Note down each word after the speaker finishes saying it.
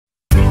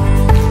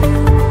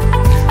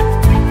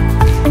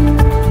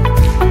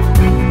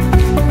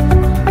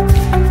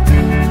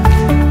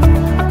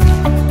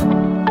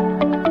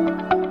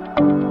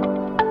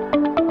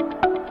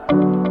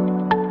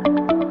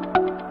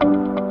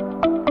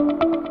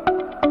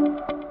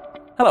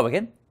Hello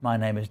again, my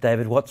name is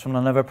David Watts from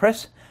Lenovo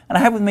Press, and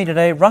I have with me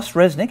today Russ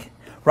Resnick.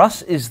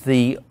 Russ is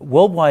the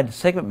Worldwide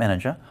Segment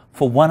Manager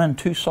for 1 and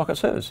 2 socket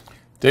servers.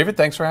 David,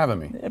 thanks for having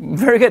me.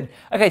 Very good.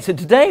 Okay, so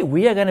today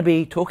we are going to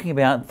be talking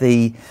about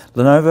the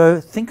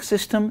Lenovo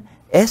ThinkSystem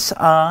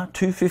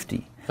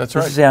SR250. That's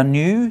right. This is our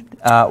new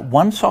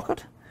one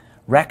socket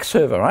rack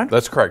server, right?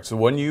 That's correct. So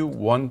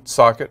one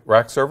socket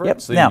rack server, Yep.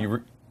 it's the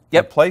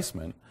Yep.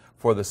 replacement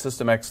for the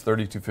System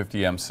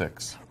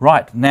X3250M6.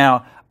 Right.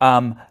 Now,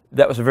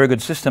 that was a very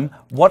good system.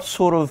 What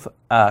sort of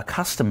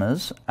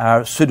customers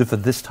are suited for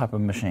this type of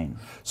machine?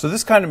 So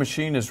this kind of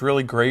machine is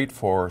really great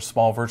for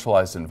small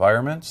virtualized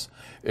environments.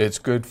 It's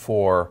good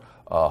for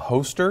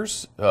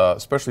hosters,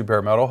 especially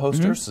bare metal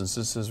hosters, since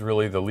this is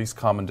really the least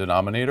common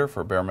denominator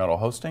for bare metal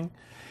hosting.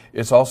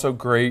 It's also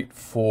great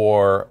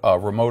for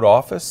remote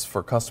office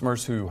for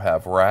customers who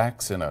have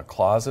racks in a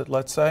closet,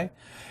 let's say.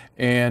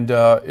 And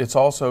it's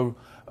also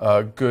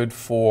good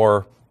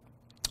for,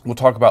 we'll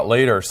talk about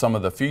later, some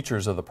of the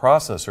features of the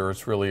processor.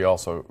 It's really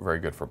also very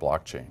good for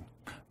blockchain.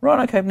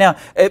 Right, okay. Now,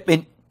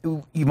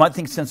 you might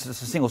think since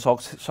it's a single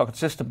socket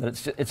system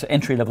that it's an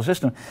entry-level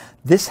system.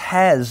 This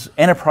has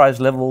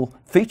enterprise-level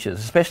features,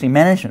 especially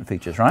management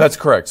features, right? That's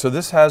correct. So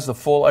this has the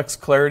full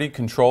xClarity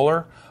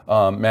controller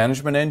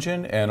management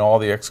engine, and all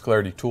the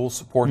xClarity tools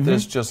support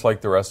this, just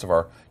like the rest of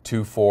our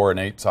 2, 4, and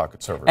 8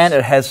 socket servers. And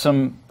it has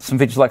some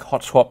features like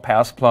hot swap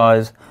power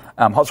supplies,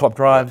 hot swap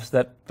drives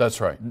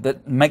That's right.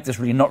 that make this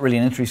really not really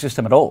an entry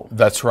system at all.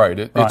 That's right.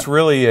 It's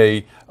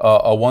really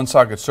a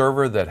one-socket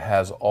server that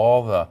has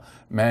all the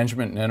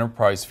management and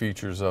enterprise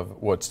features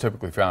of what's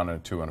typically found in a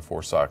 2 and a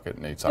 4 socket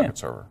and 8 socket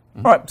server.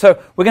 All right, so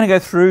we're going to go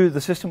through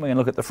the system. We're going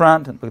to look at the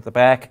front and look at the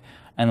back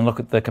and then look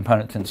at the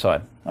components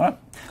inside. All right.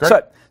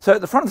 Great. So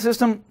at the front of the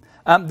system,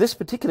 this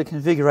particular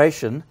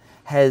configuration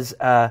has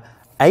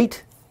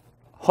 8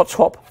 hot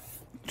swap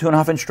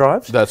 2.5-inch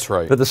drives. That's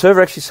right. But the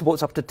server actually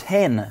supports up to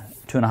 10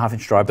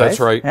 2.5-inch drive bays. That's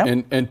right.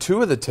 Yep. And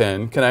 2 of the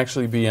 10 can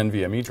actually be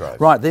Nvme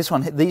drives. Right.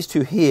 These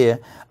two here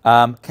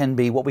can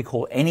be what we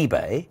call any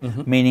bay,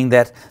 meaning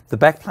that the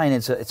backplane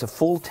it's a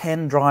full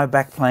 10 drive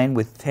backplane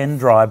with 10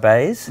 drive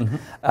bays,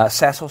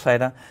 SAS or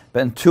SATA.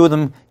 But in 2 of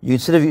them,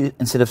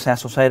 instead of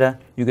SAS or SATA,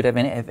 you could have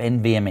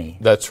Nvme.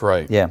 That's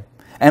right. Yeah.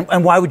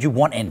 And why would you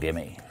want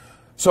Nvme?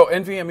 So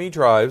Nvme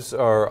drives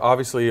are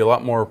obviously a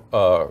lot more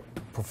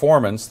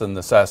performance than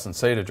the SAS and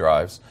SATA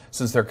drives,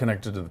 since they're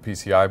connected to the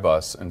PCI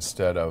bus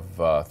instead of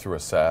through a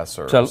SAS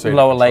or so SATA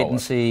lower controller.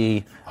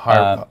 latency,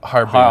 higher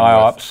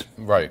IOPS,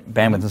 right?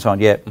 Bandwidth and so on.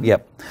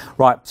 Yep.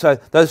 Right. So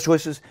those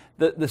choices.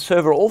 The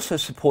server also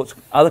supports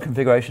other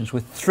configurations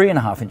with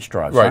 3.5-inch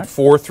drives. Right.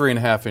 4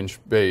 3.5-inch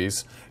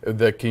bays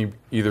that can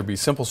either be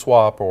simple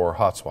swap or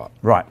hot swap.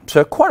 Right.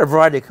 So quite a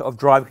variety of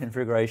drive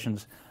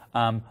configurations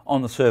on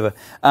the server.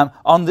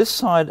 On this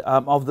side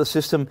of the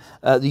system,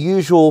 the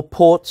usual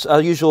ports,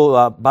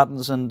 usual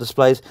buttons and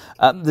displays.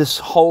 This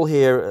hole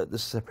here,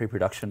 this is a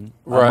pre-production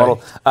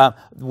model,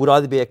 would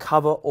either be a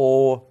cover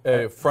or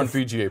a front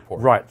VGA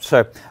port. Right.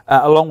 So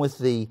along with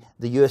the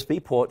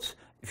USB ports,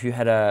 if you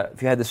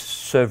had this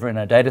server in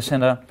a data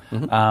center,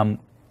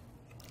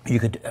 you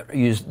could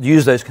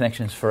use those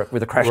connections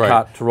with a crash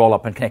cart to roll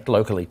up and connect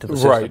locally to the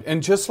system. Right,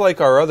 and just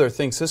like our other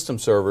ThinkSystem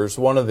servers,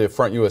 one of the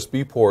front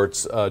USB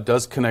ports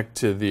does connect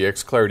to the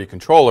xClarity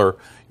controller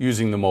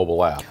using the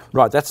mobile app.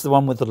 Right, that's the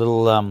one with the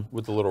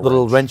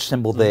little wrench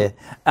symbol there.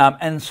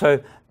 And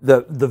so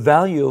the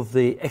value of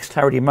the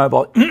xClarity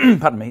mobile,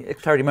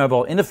 xClarity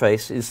mobile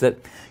interface is that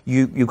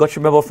you've got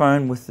your mobile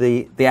phone with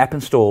the app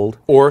installed.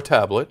 Or a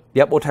tablet.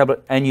 Yep, or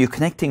tablet, and you're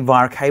connecting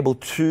via cable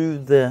to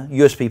the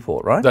USB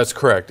port, right? That's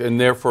correct, and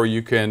therefore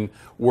you can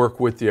work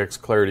with the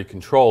xClarity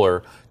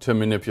controller to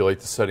manipulate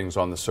the settings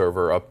on the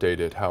server, update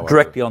it however.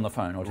 Directly on the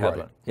phone or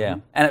tablet, yeah.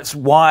 And it's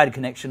wired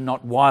connection,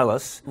 not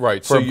wireless,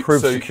 for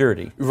improved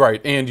security.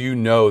 Right, and you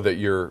know that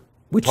you're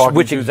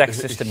Which exact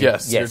system?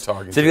 Yes, you're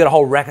talking. So if you've got a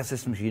whole rack of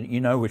systems, you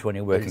know which one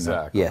you're working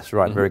on. Yes,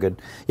 right, very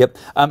good. Yep.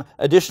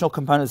 Additional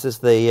components is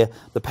the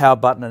power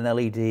button and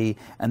LED,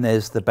 and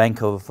there's the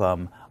bank of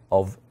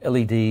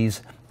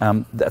LEDs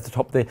at the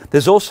top there.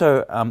 There's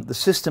also the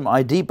system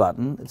ID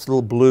button. It's a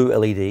little blue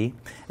LED,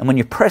 and when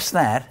you press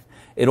that,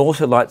 it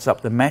also lights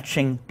up the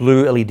matching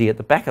blue LED at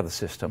the back of the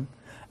system.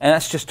 And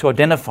that's just to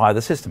identify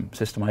the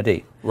system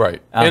ID.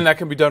 Right, and that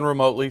can be done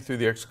remotely through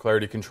the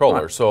xClarity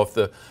controller. Right. So if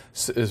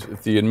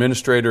the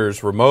administrator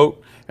is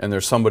remote and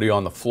there's somebody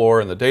on the floor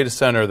in the data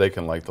center, they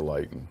can light the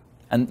light.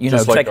 And you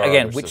know,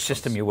 again, which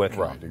system you're working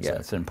on. Exactly. Yeah,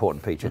 it's an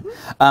important feature.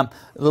 A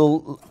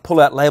little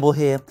pull-out label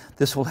here.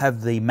 This will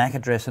have the MAC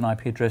address and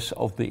IP address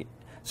of the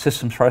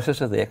systems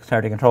processor, the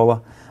xClarity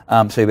controller.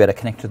 So you'll be able to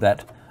connect to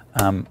that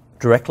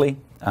directly.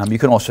 You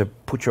can also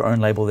put your own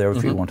label there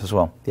if you want as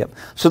well. Yep.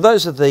 So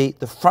those are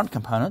the front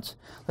components.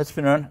 Let's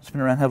spin around,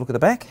 have a look at the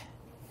back.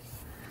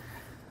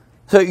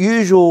 So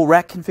usual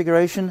rack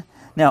configuration.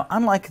 Now,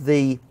 unlike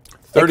the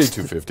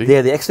 3250.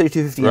 The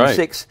X3250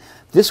 M6,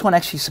 this one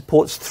actually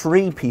supports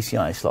 3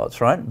 PCI slots,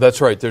 right?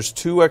 That's right. There's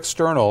 2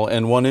 external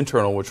and 1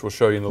 internal, which we'll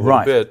show you in a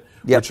little bit,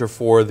 which are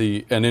for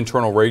an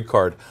internal RAID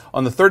card.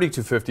 On the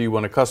 3250,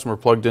 when a customer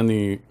plugged in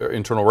the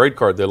internal RAID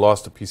card, they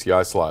lost a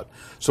PCI slot.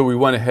 So we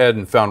went ahead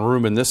and found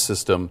room in this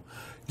system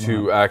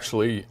to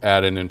actually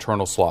add an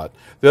internal slot.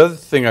 The other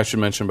thing I should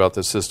mention about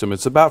this system,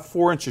 it's about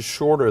 4 inches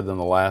shorter than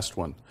the last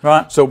one.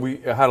 Right. So we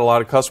had a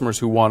lot of customers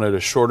who wanted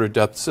a shorter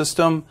depth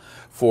system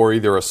for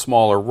either a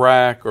smaller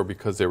rack or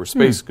because they were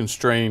space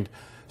constrained.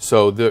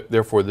 So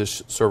therefore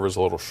this server is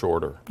a little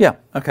shorter. Yeah,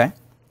 okay.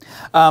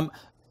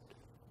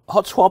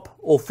 Hot swap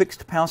or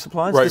fixed power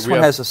supplies? Right, this one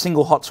has a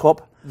single hot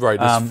swap. Right,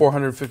 it's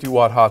 450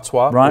 watt hot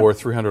swap or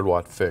 300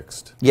 watt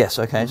fixed. Yes,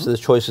 okay, so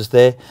there's choices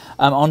there.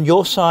 On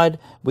your side,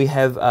 we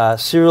have a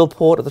serial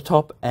port at the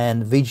top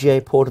and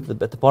VGA port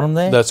at the bottom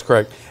there. That's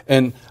correct.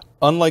 And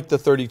unlike the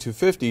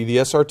 3250, the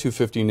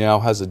SR250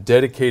 now has a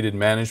dedicated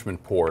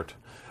management port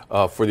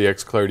for the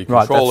xClarity controller.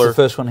 Right, that's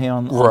the first one here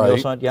on your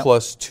side. Yep.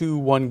 Plus two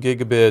 1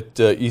 gigabit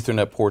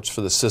Ethernet ports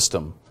for the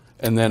system,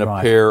 and then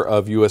a pair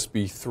of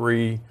USB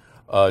 3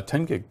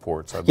 10 gig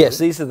ports, I believe. Yes,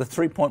 these are the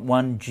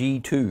 3.1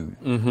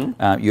 G2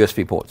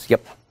 USB ports.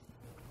 Yep.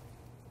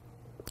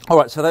 All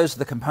right, so those are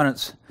the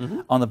components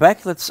on the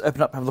back. Let's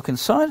open up and have a look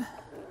inside.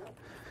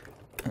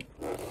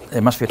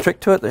 There must be a trick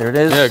to it. There it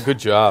is. Yeah, good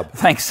job.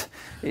 Thanks.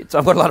 I've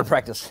got a lot of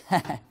practice.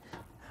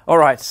 All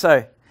right,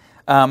 so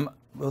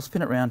we'll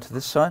spin it around to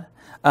this side.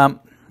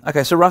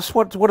 Okay, so Russ,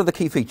 what are the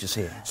key features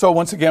here? So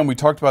once again, we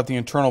talked about the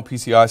internal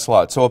PCI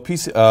slot. So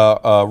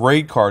a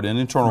RAID card, an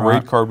internal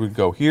RAID card would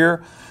go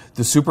here.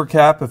 The super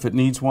cap, if it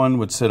needs one,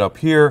 would sit up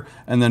here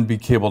and then be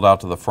cabled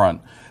out to the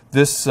front.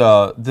 This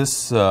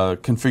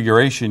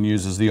configuration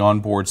uses the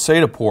onboard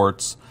SATA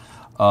ports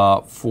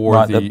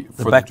for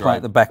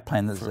the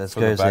backplane that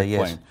goes there.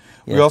 Yes.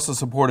 We also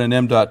support an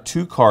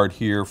M.2 card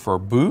here for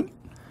boot.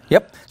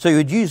 Yep. So you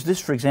would use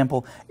this, for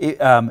example,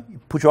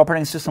 put your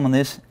operating system on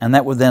this, and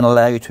that would then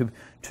allow you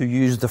to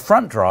use the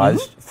front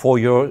drives for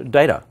your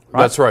data.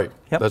 Right? That's right.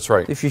 Yep. That's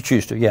right. If you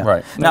choose to, yeah.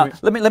 Right. Now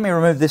let me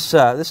remove this.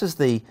 This is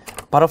the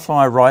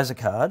Butterfly riser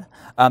card.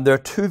 There are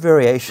two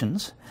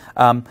variations.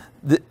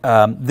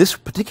 This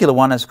particular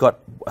one has got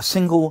a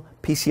single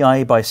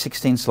PCIe by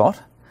 16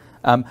 slot.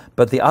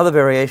 But the other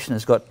variation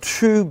has got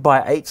 2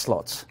 by 8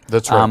 slots.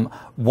 That's right.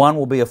 One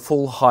will be a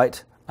full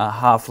height,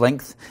 half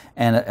length,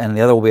 and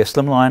the other will be a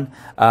slimline.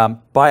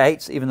 By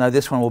 8s, even though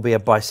this one will be a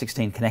by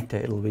 16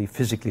 connector, it'll be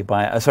electrically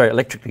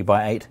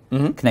by 8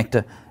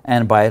 connector,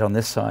 and by 8 on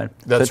this side.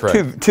 That's so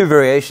right. Two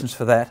variations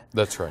for that.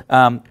 That's right.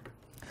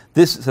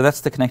 So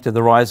that's the connector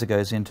the riser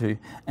goes into,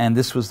 and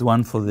this was the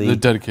one for the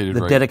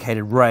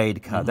dedicated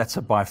RAID card. That's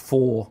a by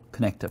 4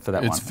 connector for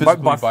that one. It's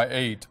physically by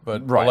 8,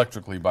 but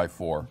electrically by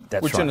 4,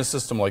 which in a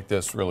system like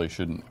this really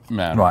shouldn't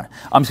matter. Right.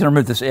 I'm just going to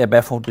remove this air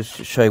baffle just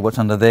to show you what's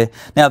under there.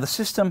 Now the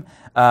system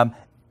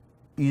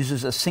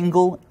uses a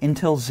single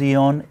Intel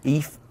Xeon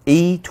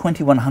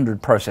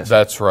E2100 processor.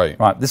 That's right.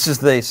 Right. This is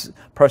the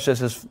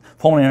processors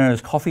formerly known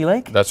as Coffee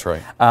Lake. That's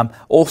right.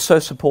 Also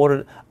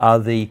supported are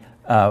the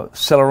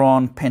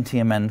Celeron,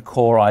 Pentium, and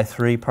Core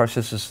i3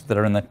 processors that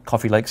are in the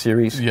Coffee Lake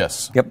series.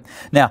 Yes. Yep.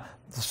 Now,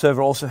 the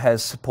server also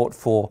has support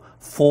for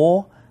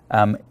 4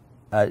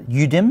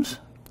 UDIMMs,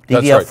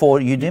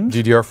 DDR4 UDIMMs.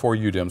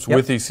 DDR4 UDIMMs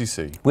with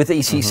ECC. With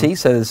ECC,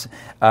 so there's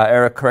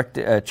error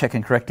check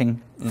and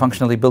correcting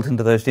functionally built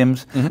into those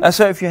DIMMs.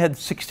 So if you had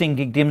 16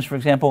 gig DIMMs, for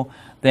example,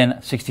 then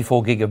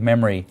 64 gig of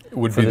memory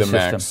would be the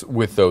max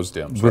with those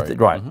DIMMs.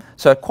 Right.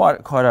 So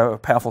quite a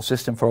powerful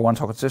system for a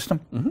one-socket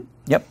system.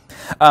 Yep.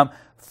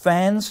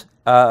 Fans,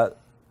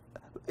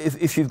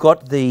 if you've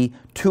got the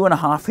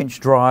 2.5-inch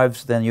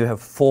drives, then you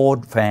have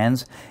 4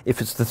 fans.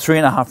 If it's the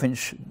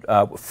 3.5-inch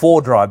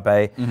 4 drive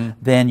bay,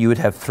 then you would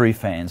have 3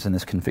 fans in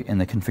this in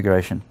the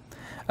configuration.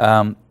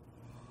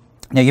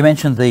 Now you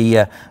mentioned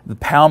the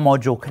power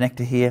module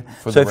connector here.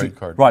 For the RAID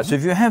card. Right, so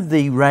if you have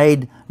the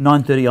RAID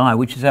 930i,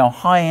 which is our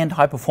high-end,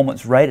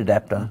 high-performance RAID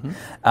adapter,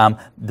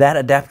 that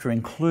adapter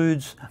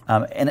includes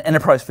an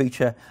enterprise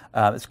feature.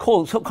 It's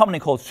commonly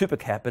called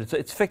SuperCap, but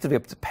it's effectively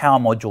a power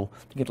module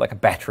to get like a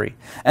battery.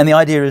 And the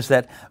idea is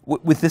that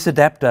with this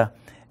adapter,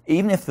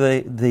 even if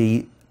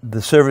the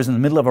server is in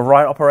the middle of a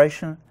write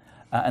operation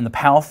and the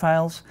power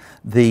fails,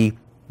 the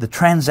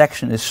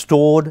transaction is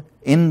stored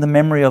in the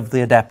memory of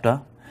the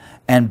adapter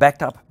and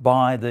backed up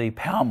by the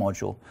power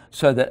module,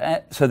 so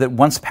that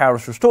once power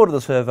is restored to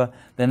the server,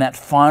 then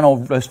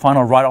those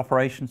final write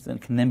operations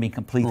can then be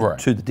completed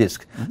to the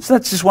disk. So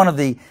that's just one of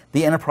the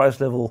enterprise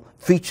level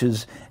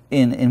features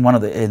in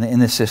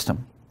this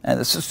system. And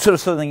it's sort of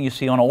something you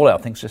see on all our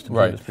ThinkSystem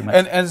servers.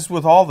 And as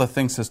with all the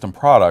ThinkSystem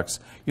products,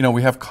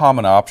 we have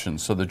common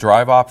options. So the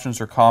drive options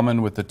are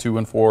common with the 2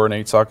 and 4 and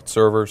 8 socket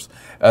servers,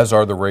 as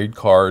are the RAID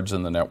cards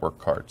and the network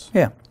cards.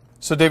 Yeah.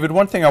 So David,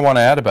 one thing I want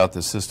to add about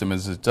this system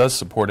is it does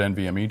support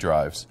NVMe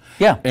drives.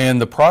 Yeah. And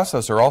the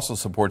processor also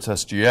supports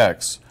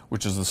SGX,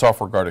 which is the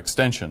software guard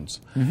extensions.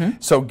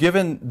 So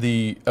given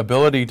the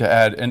ability to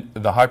add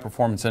the high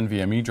performance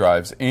NVMe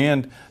drives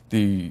and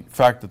the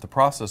fact that the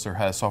processor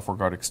has software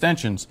guard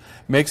extensions,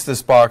 makes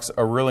this box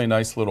a really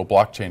nice little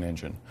blockchain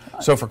engine.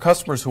 So for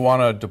customers who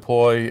want to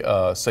deploy,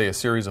 say, a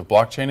series of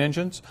blockchain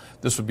engines,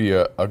 this would be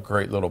a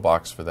great little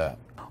box for that.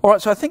 All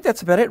right, so I think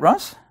that's about it,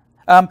 Russ.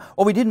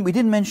 We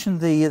didn't mention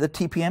the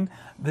TPM.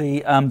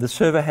 The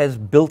server has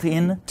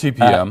built-in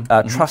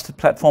TPM trusted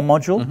platform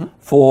module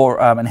for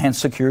enhanced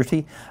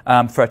security.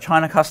 For our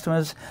China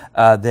customers,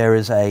 there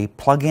is a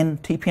plug-in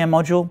TPM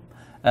module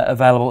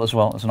available as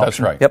well as an option. That's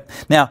right. Yep.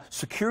 Now,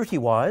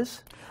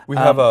 security-wise, we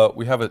have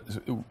a.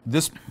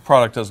 This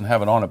product doesn't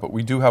have it on it, but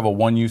we do have a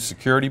one-use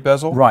security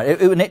bezel. Right.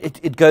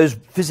 It goes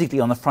physically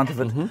on the front of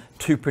it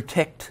to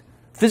protect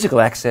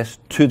physical access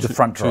to the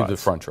front drives. To the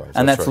front drives.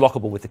 And that's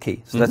lockable with the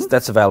key. So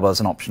that's available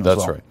as an option as well.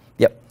 That's right.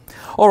 Yep.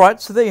 All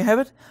right, so there you have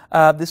it.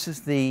 This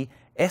is the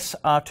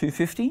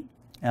SR250,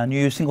 our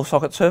new single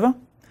socket server.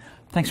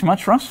 Thanks so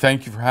much, Russ.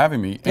 Thank you for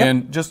having me. Yep.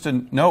 And just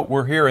to note,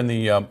 we're here in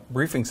the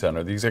briefing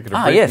center, the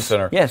executive briefing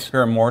center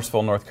here in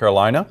Morrisville, North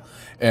Carolina.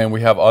 And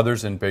we have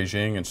others in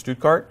Beijing and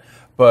Stuttgart.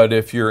 But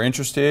if you're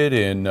interested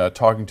in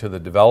talking to the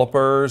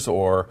developers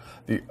or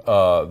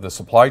the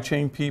supply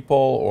chain people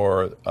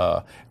or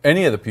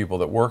any of the people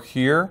that work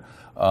here,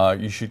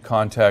 you should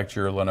contact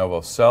your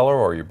Lenovo seller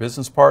or your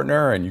business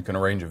partner, and you can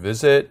arrange a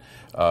visit,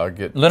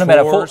 learn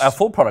about our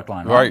full product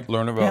line. Right,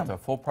 learn about the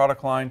full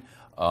product line,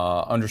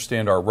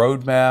 understand our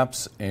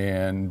roadmaps,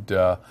 and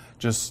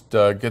just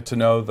get to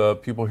know the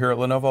people here at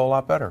Lenovo a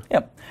lot better.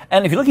 Yep.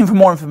 And if you're looking for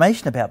more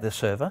information about this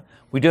server,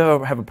 we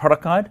do have a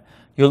product guide.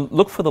 You'll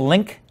look for the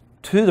link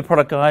to the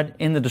product guide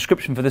in the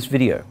description for this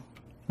video.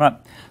 Right.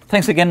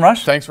 Thanks again,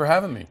 Russ. Thanks for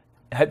having me.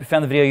 I hope you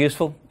found the video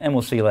useful, and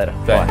we'll see you later.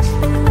 Thanks.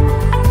 Bye.